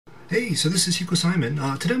Hey, so this is Hiko Simon.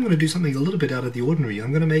 Today I'm going to do something a little bit out of the ordinary.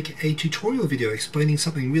 I'm going to make a tutorial video explaining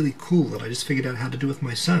something really cool that I just figured out how to do with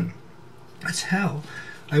my son. That's how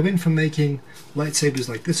I went from making lightsabers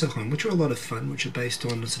like this at home, which are a lot of fun, which are based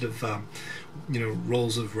on sort of,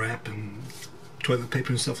 rolls of wrap and toilet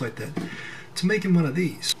paper and stuff like that, to making one of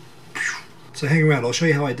these. So hang around, I'll show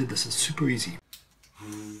you how I did this. It's super easy.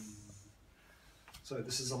 So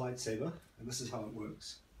this is a lightsaber, and this is how it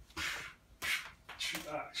works.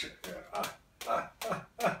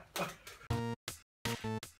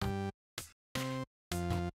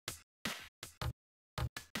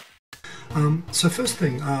 So first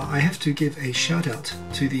thing, I have to give a shout out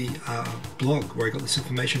to the blog where I got this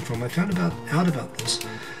information from. I found out about this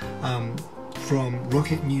from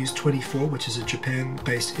Rocket News 24, which is a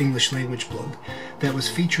Japan-based English language blog that was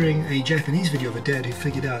featuring a Japanese video of a dad who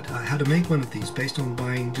figured out how to make one of these based on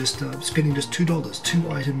buying spending just $2,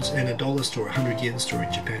 2 items in a dollar store, 100 yen store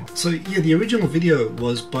in Japan. So yeah, the original video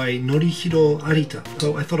was by Norihiro Arita,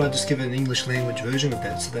 so I thought I'd just give an English language version of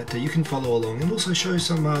that so that you can follow along and also show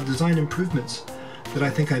some design improvements that I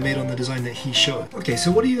think I made on the design that he showed. Okay,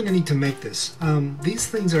 so what are you going to need to make this? These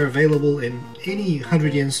things are available in any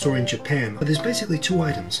 100 yen store in Japan, but there's basically 2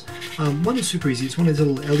 items. One is super easy, it's one of these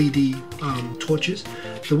little LED torches.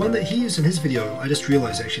 The one that he used in his video, I just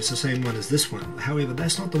realized actually it's the same one as this one. However,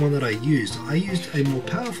 that's not the one that I used. I used a more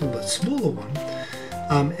powerful but smaller one.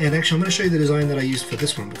 And actually I'm going to show you the design that I used for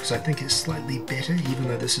this one because I think it's slightly better, even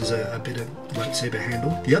though this is a better lightsaber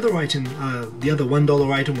handle. The other item, the other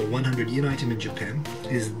 $1 item or 100 yen item in Japan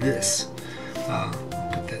is this. I'll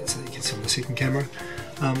put that so you can see on the second camera.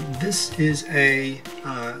 This is a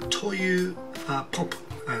Toyu pump.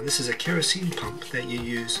 This is a kerosene pump that you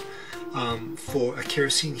use for a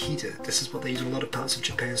kerosene heater. This is what they use in a lot of parts of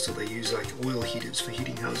Japan still. They use like oil heaters for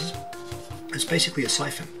heating houses. It's basically a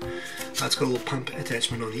siphon. It's got a little pump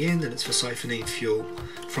attachment on the end and it's for siphoning fuel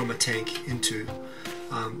from a tank into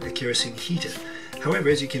a kerosene heater. However,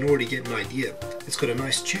 as you can already get an idea, it's got a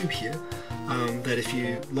nice tube here that if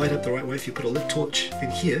you light up the right way, if you put a lit torch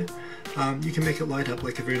in here, you can make it light up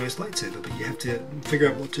like a very nice lightsaber, but you have to figure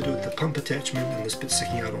out what to do with the pump attachment and this bit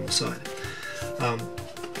sticking out on the side.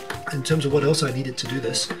 In terms of what else I needed to do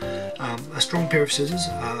this, a strong pair of scissors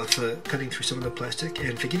for cutting through some of the plastic,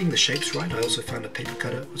 and for getting the shapes right I also found a paper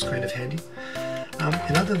cutter was kind of handy.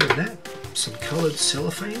 And other than that, some coloured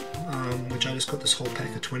cellophane, which I just got this whole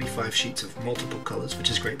pack of 25 sheets of multiple colours, which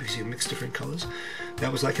is great because you mix different colours.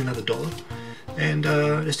 That was like another $1. And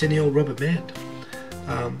just any old rubber band.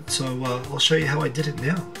 So I'll show you how I did it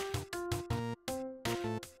now.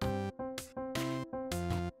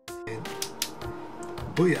 And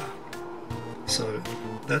booyah! So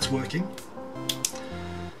that's working.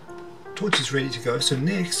 Torch is ready to go. So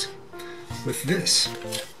next, with this,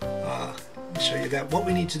 I'll show you that. What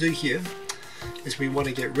we need to do here is we want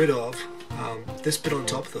to get rid of this bit on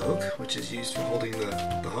top, the hook, which is used for holding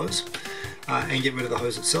the hose, and get rid of the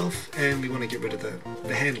hose itself, and we want to get rid of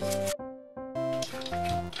the handle.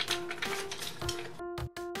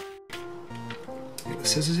 Get the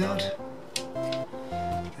scissors out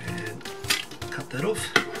and cut that off.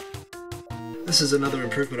 This is another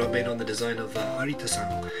improvement I've made on the design of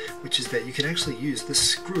Arita-san, which is that you can actually use this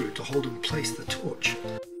screw to hold in place the torch.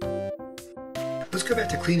 Let's go back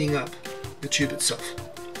to cleaning up the tube itself.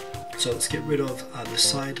 So let's get rid of the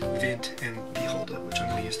side vent and the holder, which I'm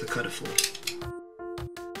going to use the cutter for.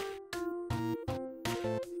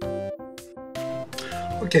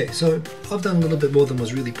 Okay, so I've done a little bit more than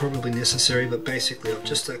was really probably necessary, but basically I've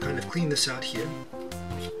just kind of cleaned this out here.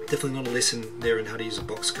 Definitely not a lesson there in how to use a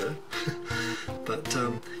box cutter. But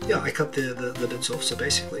yeah, I cut the bits off, so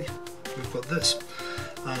basically we've got this.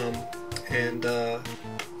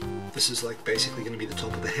 This is like basically going to be the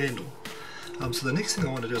top of the handle. So the next thing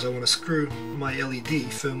I want to do is I want to screw my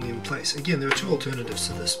LED firmly in place. Again, there are 2 alternatives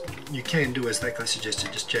to this. You can do as that guy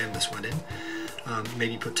suggested, just jam this one in.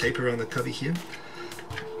 Maybe put tape around the cubby here.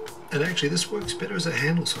 And actually this works better as a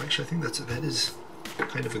handle, so actually I think that is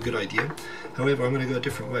kind of a good idea. However, I'm going to go a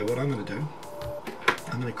different way. What I'm going to do,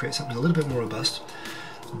 I'm going to create something a little bit more robust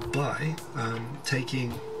by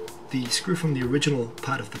taking the screw from the original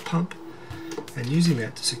part of the pump and using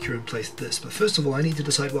that to secure in place this. But first of all, I need to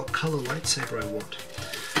decide what color lightsaber I want.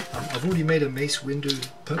 I've already made a Mace Windu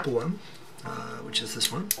purple one, which is this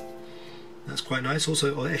one. That's quite nice.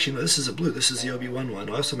 Also, oh, actually no, this is a blue. This is the Obi-Wan one.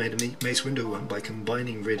 I also made a Mace Windu one by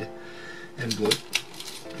combining red and blue.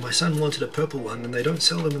 My son wanted a purple one and they don't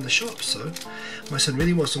sell them in the shop, so my son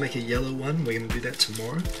really wants to make a yellow one. We're going to do that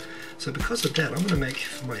tomorrow. So because of that, I'm going to make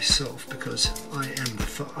for myself, because I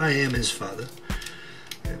am his father,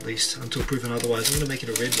 at least until proven otherwise. I'm going to make it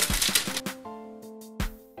a red one.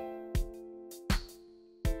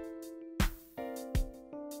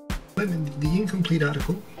 The incomplete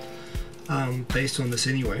article, based on this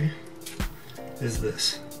anyway, is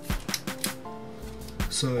this.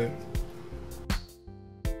 So,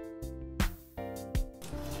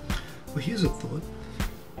 well, here's a thought.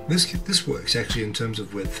 This works actually in terms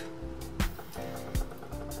of width,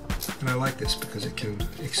 and I like this because it can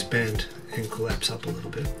expand and collapse up a little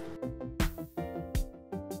bit.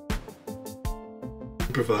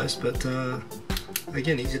 Improvised, but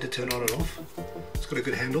again, easy to turn on and off. It's got a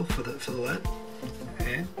good handle for the lad,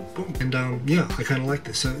 and boom. And yeah, I kind of like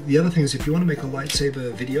this. So the other thing is, if you want to make a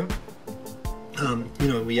lightsaber video, you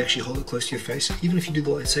know, we actually hold it close to your face. Even if you do the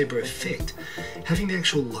lightsaber effect, having the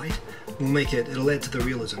actual light will make it, it'll add to the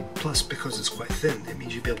realism. Plus, because it's quite thin, it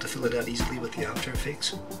means you'll be able to fill it out easily with the After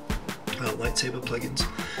Effects lightsaber plugins.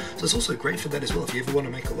 So it's also great for that as well. If you ever want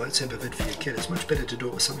to make a lightsaber vid for your kid, it's much better to do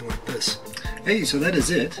it with something like this. Hey, so that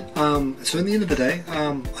is it. So in the end of the day,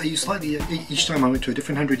 I used slightly, each time I went to a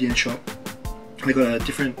different 100-yen shop, I got a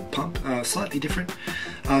different pump, slightly different.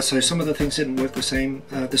 So some of the things didn't work the same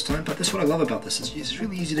this time, but that's what I love about this. It's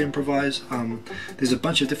really easy to improvise. There's a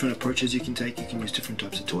bunch of different approaches you can take. You can use different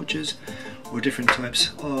types of torches, or different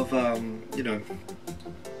types of, you know,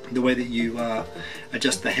 the way that you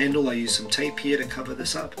adjust the handle. I use some tape here to cover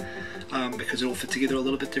this up because it all fit together a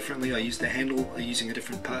little bit differently. I use the handle using a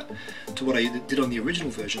different part to what I did on the original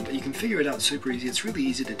version, but you can figure it out super easy. It's really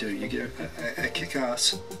easy to do. You get a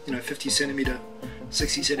kick-ass, you know, 50 centimeter,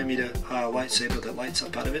 60 centimeter lightsaber that lights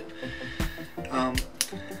up out of it.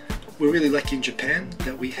 We're really lucky in Japan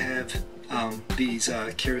that we have these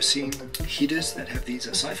kerosene heaters that have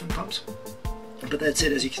these siphon pumps. But that's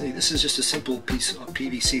it. As you can see, this is just a simple piece of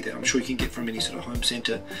PVC that I'm sure you can get from any sort of home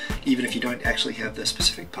center, even if you don't actually have the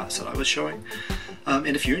specific parts that I was showing. And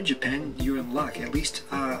if you're in Japan, you're in luck. At least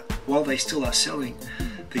while they still are selling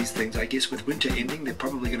these things, I guess with winter ending, they're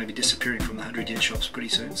probably going to be disappearing from the 100-yen shops pretty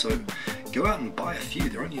soon. So go out and buy a few.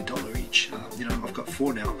 They're only $1 each. You know, I've got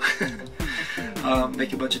 4 now.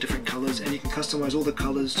 Make a bunch of different colors, and you can customize all the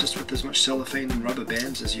colors just with as much cellophane and rubber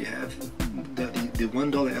bands as you have. The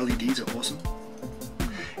 $1 LEDs are awesome.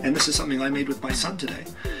 And this is something I made with my son today,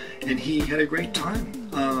 and he had a great time.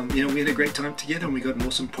 You know, we had a great time together, and we got an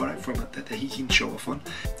awesome product from it that he can show off on.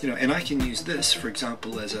 You know, and I can use this, for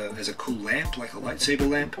example, as a cool lamp, like a lightsaber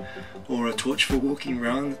lamp, or a torch for walking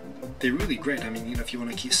around. They're really great. I mean, you know, if you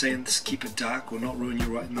want to keep it dark or not ruin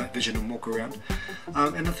your night vision and walk around.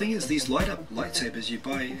 And the thing is, these light up lightsabers you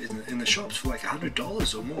buy in the shops for like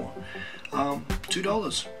 $100 or more,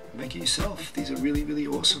 $2. Make it yourself. These are really, really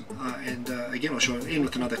awesome. And again, I'll show it in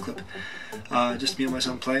with another clip. Just me and my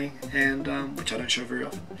son playing, and which I don't show very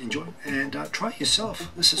often. Enjoy and try it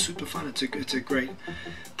yourself. This is super fun. It's a great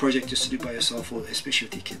project just to do by yourself, or especially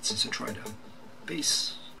with your kids. So try it out.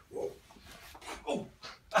 Peace. Whoa. Oh.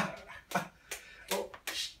 Oh.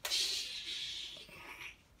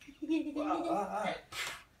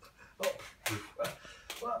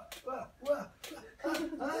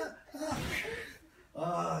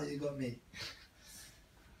 Ah, you got me.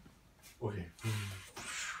 Okay.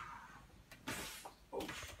 Oh.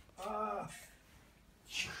 Ah.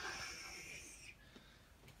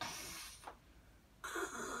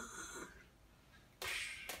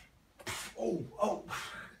 Oh, oh.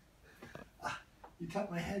 Ah, you cut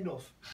my hand off.